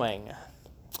brewing.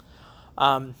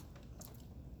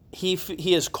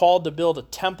 He is called to build a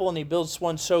temple, and he builds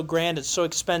one so grand, it's so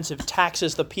expensive,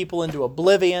 taxes the people into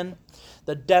oblivion.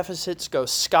 The deficits go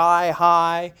sky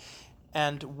high,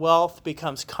 and wealth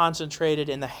becomes concentrated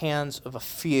in the hands of a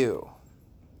few.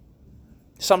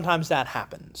 Sometimes that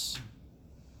happens.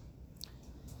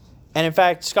 And in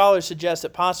fact, scholars suggest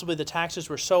that possibly the taxes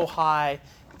were so high,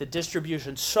 the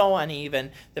distribution so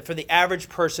uneven, that for the average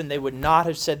person, they would not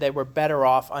have said they were better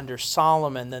off under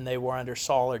Solomon than they were under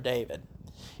Saul or David.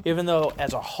 Even though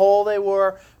as a whole they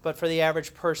were, but for the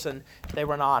average person, they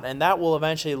were not. And that will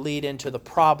eventually lead into the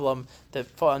problem that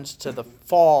funds to the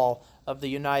fall of the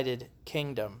United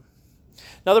Kingdom.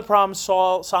 Another problem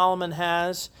Solomon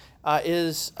has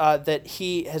is that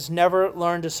he has never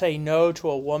learned to say no to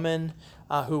a woman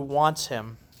who wants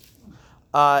him.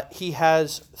 He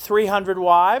has 300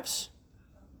 wives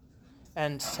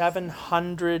and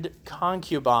 700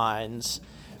 concubines,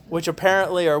 which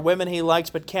apparently are women he likes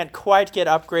but can't quite get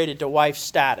upgraded to wife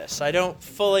status. I don't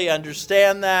fully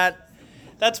understand that.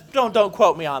 Don't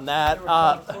quote me on that. They were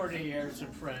called courtiers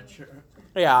in French.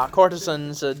 Yeah,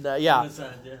 courtesans and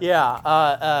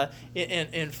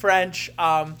in French.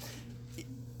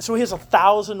 So he has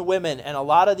 1,000 women, and a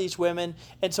lot of these women,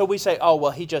 and so we say, oh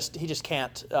well, he just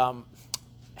can't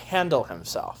handle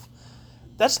himself.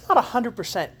 That's not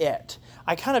 100% it.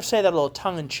 I kind of say that a little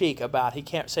tongue-in-cheek about he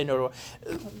can't say no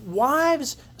to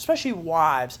wives, especially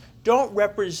wives, don't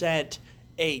represent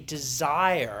a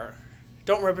desire,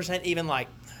 don't represent even like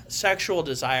sexual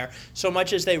desire, so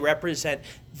much as they represent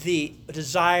the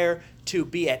desire to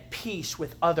be at peace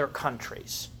with other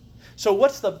countries. So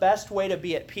what's the best way to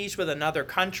be at peace with another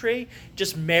country?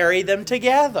 Just marry them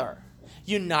together.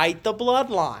 Unite the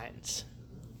bloodlines.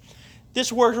 This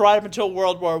worked right up until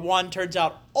World War I. Turns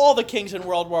out all the kings in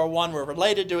World War I were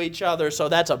related to each other, so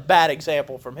that's a bad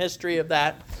example from history of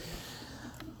that.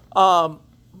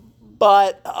 But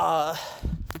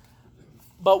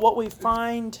what we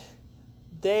find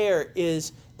there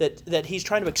is that he's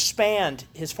trying to expand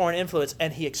his foreign influence,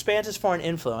 and he expands his foreign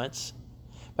influence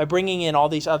by bringing in all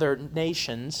these other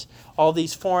nations, all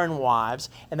these foreign wives,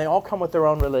 and they all come with their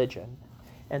own religion.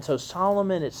 And so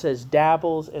Solomon, it says,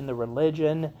 dabbles in the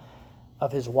religion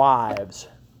of his wives.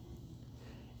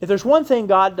 If there's one thing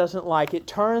God doesn't like, it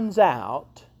turns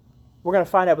out, we're going to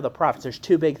find out with the prophets, there's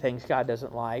two big things God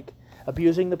doesn't like: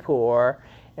 abusing the poor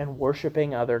and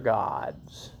worshiping other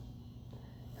gods.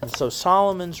 And so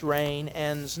Solomon's reign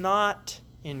ends not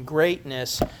in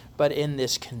greatness, but in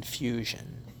this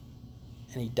confusion.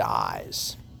 And he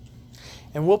dies.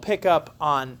 And we'll pick up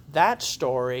on that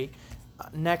story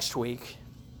next week.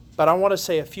 But I want to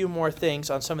say a few more things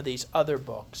on some of these other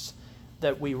books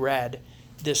that we read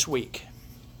this week.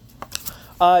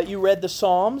 You read the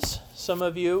Psalms, some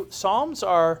of you. Psalms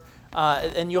are,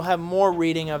 and you'll have more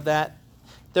reading of that.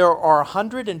 There are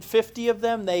 150 of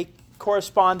them. They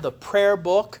correspond to the prayer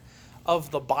book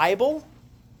of the Bible.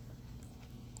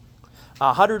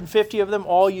 150 of them,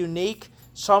 all unique.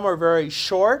 Some are very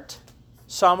short.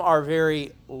 Some are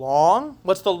very long.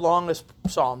 What's the longest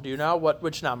psalm? Do you know?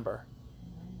 Which number?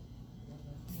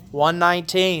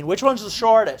 119. Which one's the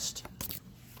shortest?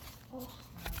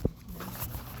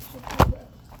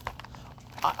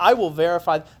 I will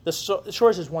verify. The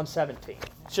shortest is 117.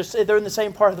 It's just they're in the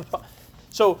same part of the.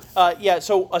 So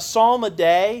a psalm a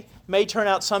day may turn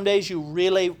out some days you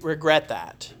really regret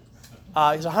that.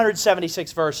 It's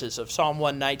 176 verses of Psalm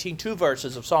 119, 2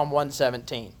 verses of Psalm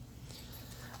 117.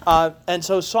 And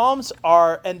so Psalms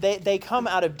are, and they come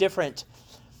out of different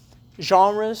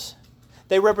genres.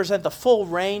 They represent the full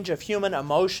range of human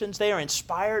emotions. They are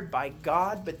inspired by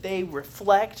God, but they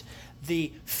reflect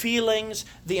the feelings,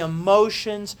 the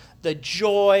emotions, the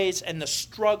joys, and the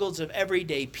struggles of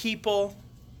everyday people.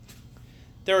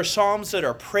 There are psalms that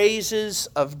are praises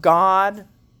of God.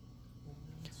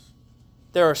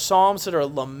 There are psalms that are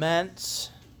laments.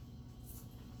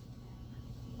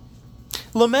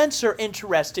 Laments are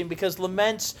interesting because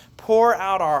laments pour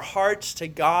out our hearts to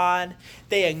God.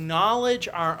 They acknowledge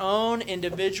our own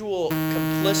individual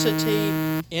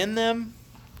complicity in them.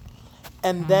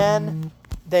 And then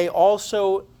they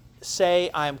also say,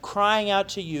 I am crying out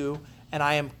to you, and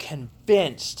I am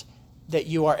convinced that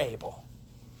you are able.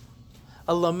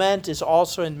 A lament is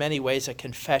also in many ways a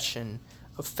confession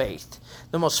of faith.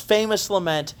 The most famous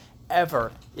lament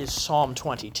ever is Psalm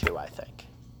 22, I think.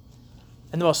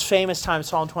 And the most famous time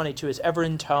Psalm 22 is ever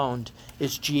intoned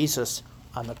is Jesus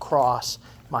on the cross.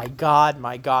 My God,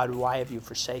 why have you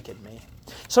forsaken me?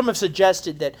 Some have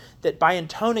suggested that by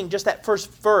intoning just that first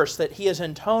verse, that he is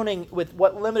intoning with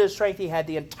what limited strength he had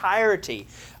the entirety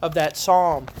of that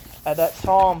psalm.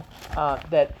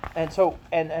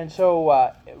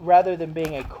 Rather than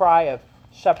being a cry of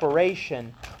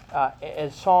separation,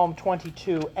 as Psalm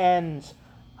 22 ends,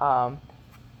 for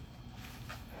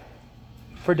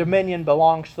dominion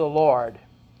belongs to the Lord.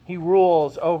 He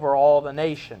rules over all the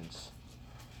nations.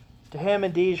 To him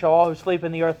indeed shall all who sleep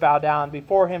in the earth bow down.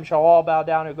 Before him shall all bow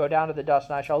down who go down to the dust,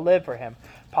 and I shall live for him.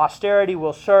 Posterity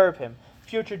will serve him.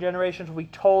 Future generations will be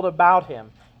told about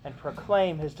him and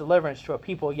proclaim his deliverance to a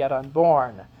people yet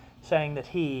unborn, saying that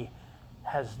he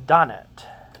has done it.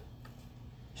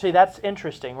 See, that's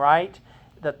interesting, right?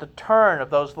 That the turn of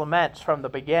those laments from the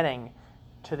beginning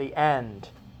to the end.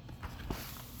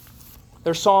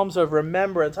 They're psalms of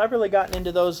remembrance. I've really gotten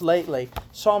into those lately.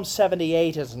 Psalm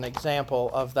 78 is an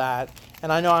example of that.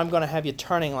 And I know I'm going to have you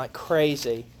turning like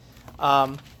crazy.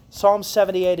 Psalm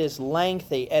 78 is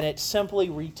lengthy, and it simply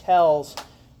retells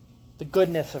the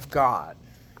goodness of God.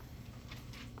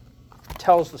 It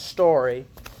tells the story.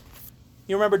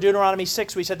 You remember Deuteronomy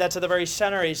 6, we said that's at the very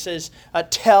center. He says,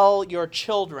 tell your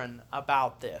children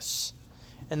about this.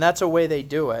 And that's a way they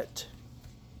do it.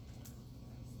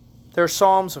 There are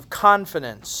psalms of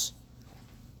confidence.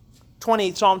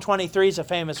 Psalm 23 is a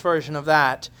famous version of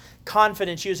that.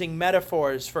 Confidence using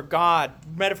metaphors for God.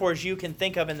 Metaphors you can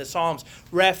think of in the Psalms.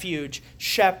 Refuge,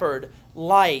 shepherd,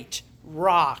 light,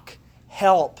 rock,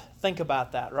 help. Think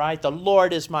about that, right? The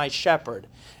Lord is my shepherd.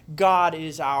 God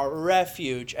is our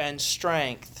refuge and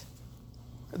strength.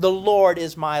 The Lord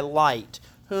is my light.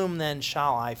 Whom then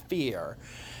shall I fear?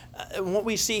 What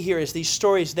we see here is these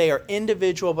stories, they are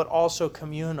individual but also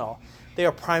communal. They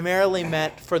are primarily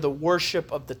meant for the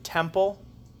worship of the temple.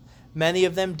 Many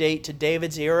of them date to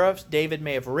David's era. David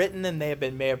may have written them. They have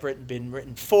been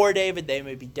written for David. They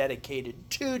may be dedicated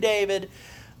to David.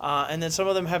 And then some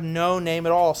of them have no name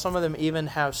at all. Some of them even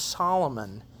have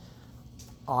Solomon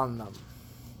on them.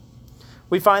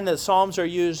 We find that Psalms are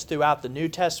used throughout the New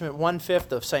Testament.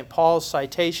 1/5 of St. Paul's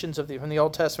citations from the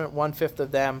Old Testament, 1/5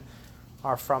 of them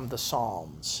are from the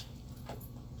Psalms.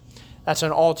 That's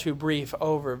an all too brief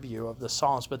overview of the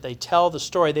Psalms, but they tell the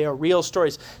story. They are real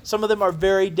stories. Some of them are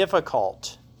very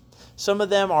difficult. Some of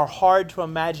them are hard to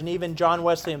imagine. Even John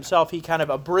Wesley himself, he kind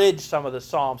of abridged some of the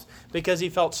Psalms because he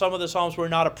felt some of the Psalms were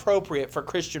not appropriate for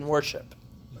Christian worship.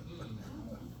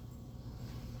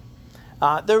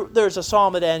 There's a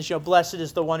psalm that ends, blessed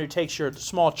is the one who takes your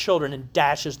small children and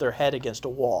dashes their head against a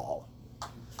wall.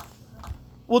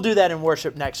 We'll do that in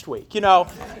worship next week.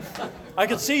 I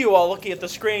can see you all looking at the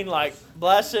screen like,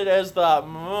 blessed is the,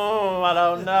 I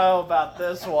don't know about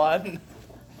this one.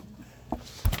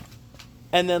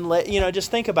 And then,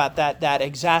 just think about that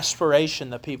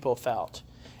exasperation that people felt.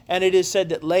 And it is said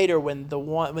that later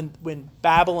when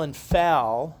Babylon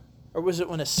fell, or was it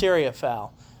when Assyria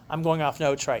fell? I'm going off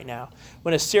notes right now.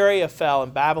 When Assyria fell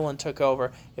and Babylon took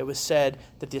over, it was said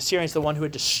that the Assyrians, the one who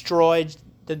had destroyed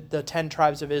the 10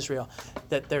 tribes of Israel,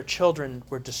 that their children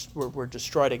were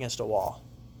destroyed against a wall.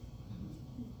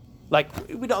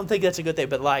 We don't think that's a good thing,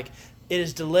 but it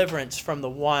is deliverance from the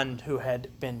one who had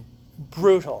been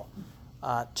brutal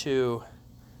to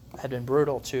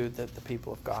the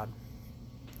people of God.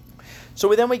 So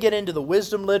we get into the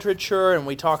wisdom literature, and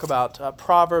we talk about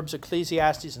Proverbs,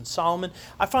 Ecclesiastes, and Solomon.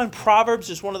 I find Proverbs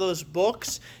is one of those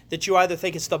books that you either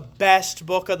think it's the best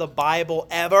book of the Bible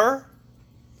ever,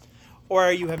 or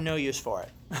you have no use for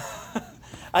it.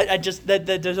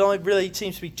 There's only really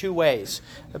seems to be two ways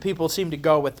that people seem to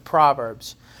go with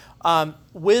Proverbs.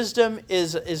 Wisdom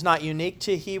is not unique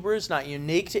to Hebrews, not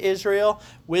unique to Israel.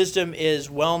 Wisdom is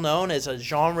well known as a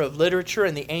genre of literature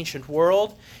in the ancient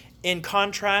world. In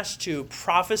contrast to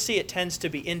prophecy, it tends to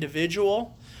be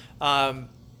individual. One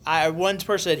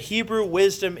person said Hebrew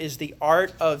wisdom is the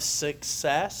art of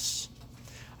success.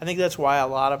 I think that's why a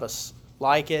lot of us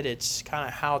like it. It's kind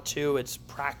of how-to. It's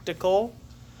practical.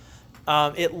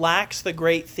 It lacks the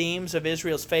great themes of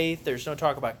Israel's faith. There's no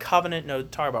talk about covenant, no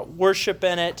talk about worship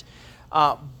in it.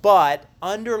 But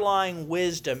underlying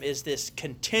wisdom is this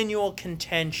continual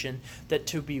contention that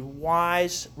to be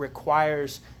wise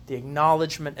requires the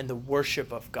acknowledgement and the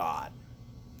worship of God.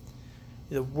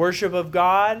 The worship of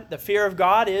God, the fear of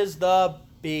God is the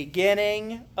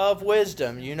beginning of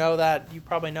wisdom. You know that, you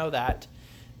probably know that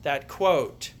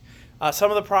quote. Some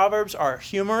of the Proverbs are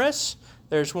humorous.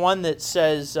 There's one that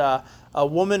says, a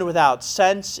woman without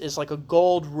sense is like a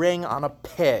gold ring on a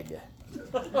pig.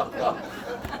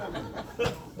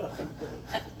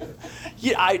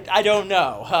 Yeah, I don't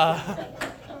know.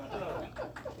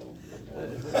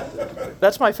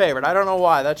 That's my favorite. I don't know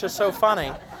why. That's just so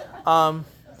funny.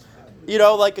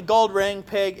 Like a gold ring,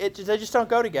 pig, they just don't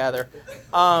go together.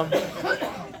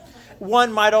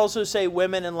 One might also say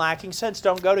women and lacking sense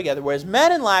don't go together, whereas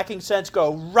men and lacking sense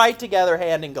go right together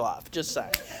hand in glove. Just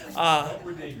saying.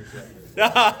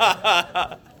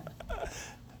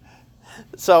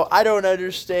 So I don't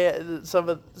understand some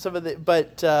of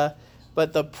the,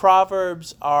 but the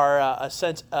Proverbs are a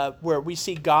sense where we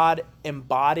see God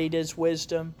embodied as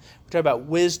wisdom. We're talking about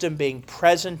wisdom being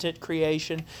present at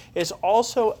creation. It's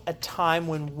also a time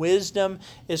when wisdom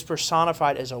is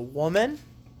personified as a woman.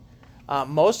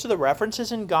 Most of the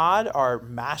references in God are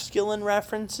masculine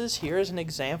references. Here is an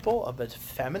example of a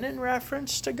feminine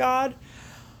reference to God.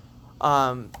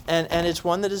 And it's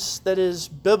one that is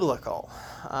biblical.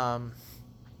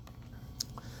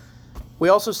 We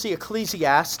also see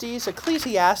Ecclesiastes.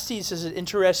 Ecclesiastes is an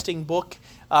interesting book.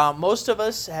 Most of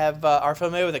us are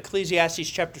familiar with Ecclesiastes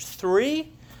chapter 3.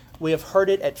 We have heard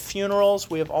it at funerals.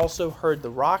 We have also heard the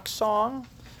rock song.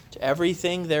 To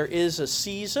everything there is a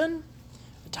season,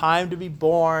 a time to be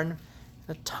born,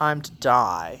 and a time to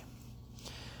die.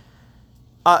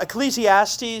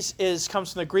 Ecclesiastes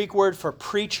comes from the Greek word for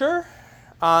preacher,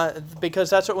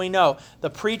 because that's what we know. The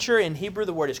preacher in Hebrew,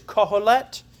 the word is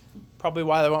kohelet. Probably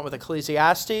why they went with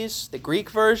Ecclesiastes, the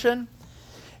Greek version.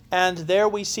 And there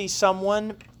we see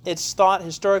someone, it's thought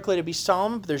historically to be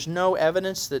Solomon, but there's no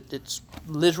evidence that it's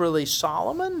literally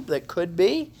Solomon. That could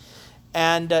be.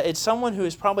 And it's someone who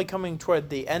is probably coming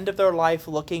toward the end of their life,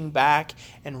 looking back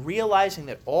and realizing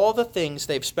that all the things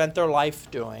they've spent their life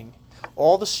doing,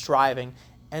 all the striving,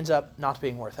 ends up not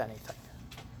being worth anything.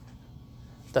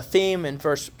 The theme in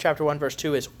chapter 1, verse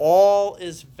 2 is all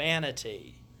is vanity.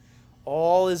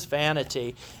 All is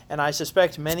vanity. And I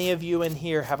suspect many of you in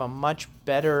here have a much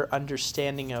better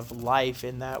understanding of life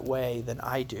in that way than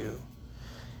I do.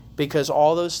 Because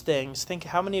all those things,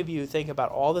 how many of you think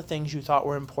about all the things you thought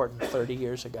were important 30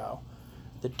 years ago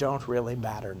that don't really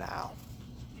matter now?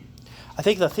 I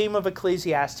think the theme of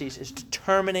Ecclesiastes is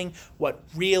determining what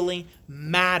really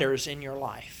matters in your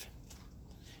life.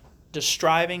 Does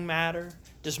striving matter?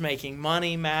 Does making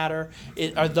money matter?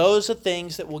 Are those the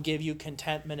things that will give you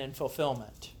contentment and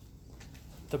fulfillment?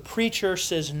 The preacher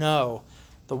says no.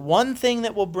 The one thing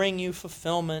that will bring you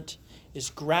fulfillment is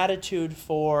gratitude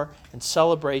for and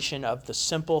celebration of the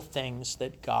simple things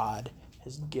that God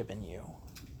has given you.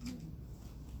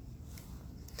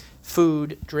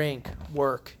 Food, drink,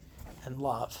 work, and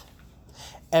love.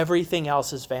 Everything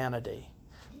else is vanity,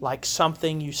 like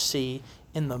something you see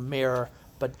in the mirror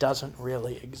but doesn't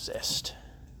really exist.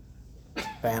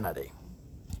 Vanity.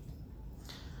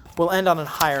 We'll end on a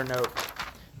higher note.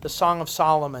 The Song of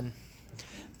Solomon.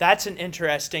 That's an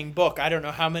interesting book. I don't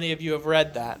know how many of you have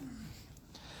read that.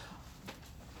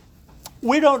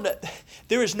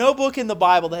 There is no book in the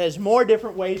Bible that has more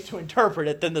different ways to interpret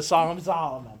it than the Song of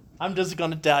Solomon. I'm just going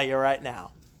to tell you right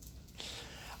now.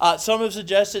 Some have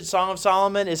suggested Song of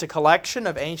Solomon is a collection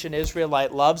of ancient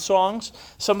Israelite love songs.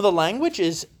 Some of the language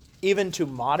is, even to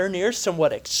modern ears,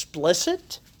 somewhat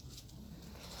explicit.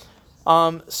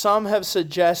 Some have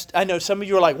suggested, I know some of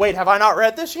you are like, wait, have I not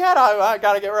read this yet? I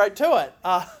got to get right to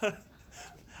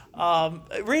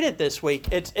it. Read it this week.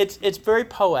 It's very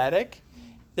poetic.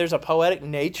 There's a poetic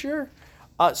nature.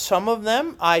 Some of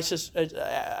them I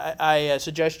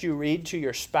suggest you read to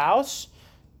your spouse.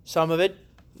 Some of it,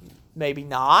 maybe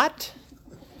not.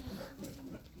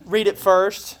 Read it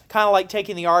first. Kind of like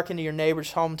taking the ark into your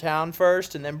neighbor's hometown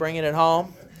first and then bringing it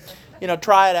home.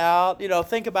 Try it out.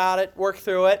 Think about it. Work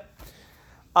through it.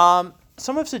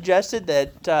 Some have suggested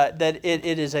that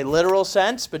it is a literal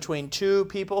sense between two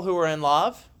people who are in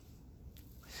love.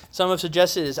 Some have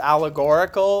suggested it is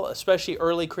allegorical, especially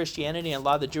early Christianity and a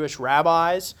lot of the Jewish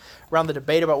rabbis around the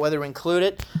debate about whether to include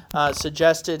it,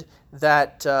 suggested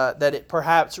that it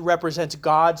perhaps represents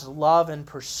God's love and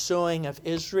pursuing of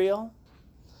Israel.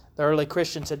 The early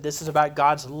Christians said this is about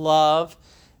God's love,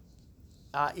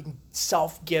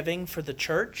 self-giving for the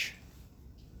church.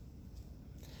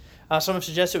 Some have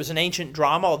suggested it was an ancient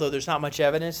drama, although there's not much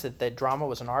evidence that drama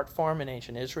was an art form in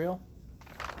ancient Israel.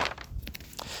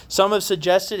 Some have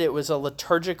suggested it was a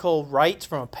liturgical rite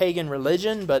from a pagan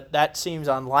religion, but that seems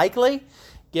unlikely,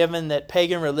 given that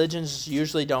pagan religions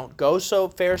usually don't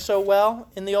fare so well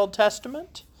in the Old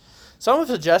Testament. Some have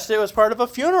suggested it was part of a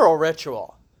funeral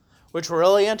ritual, which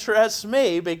really interests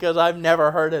me because I've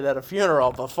never heard it at a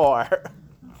funeral before.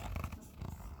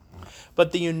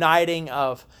 But the uniting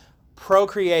of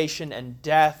procreation and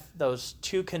death, those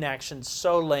two connections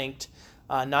so linked,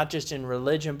 not just in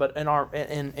religion, but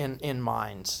in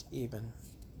minds even.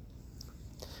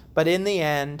 But in the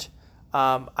end,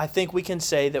 I think we can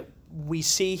say that we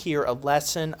see here a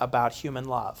lesson about human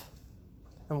love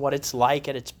and what it's like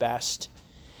at its best,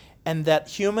 and that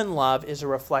human love is a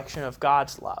reflection of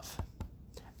God's love.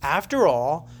 After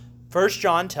all, 1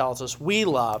 John tells us we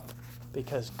love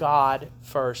because God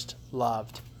first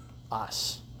loved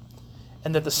us.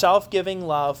 And that the self-giving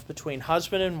love between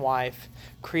husband and wife,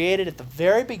 created at the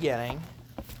very beginning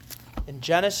in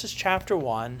Genesis chapter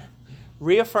 1,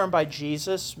 reaffirmed by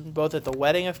Jesus both at the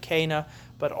wedding of Cana,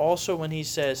 but also when he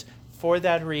says, for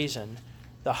that reason,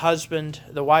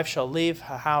 the wife shall leave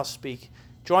her house, be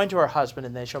joined to her husband,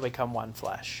 and they shall become one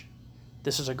flesh.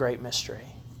 This is a great mystery.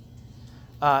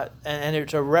 And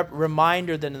it's a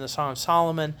reminder that in the Song of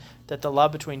Solomon that the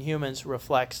love between humans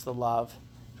reflects the love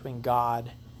between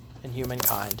God and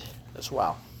humankind as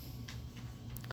well.